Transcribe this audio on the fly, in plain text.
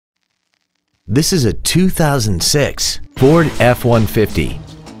This is a 2006 Ford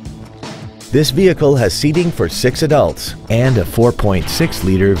F-150. This vehicle has seating for 6 adults and a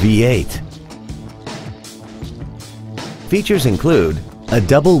 4.6-liter V8. Features include a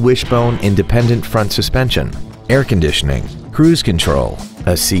double wishbone independent front suspension, air conditioning, cruise control,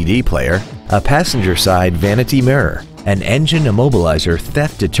 a CD player, a passenger side vanity mirror, an engine immobilizer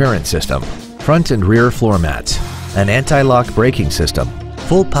theft deterrent system, front and rear floor mats, an anti-lock braking system,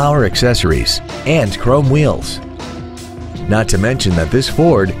 full power accessories, and chrome wheels. Not to mention that this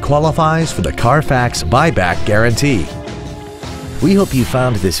Ford qualifies for the Carfax buyback guarantee. We hope you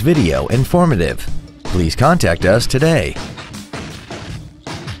found this video informative. Please contact us today.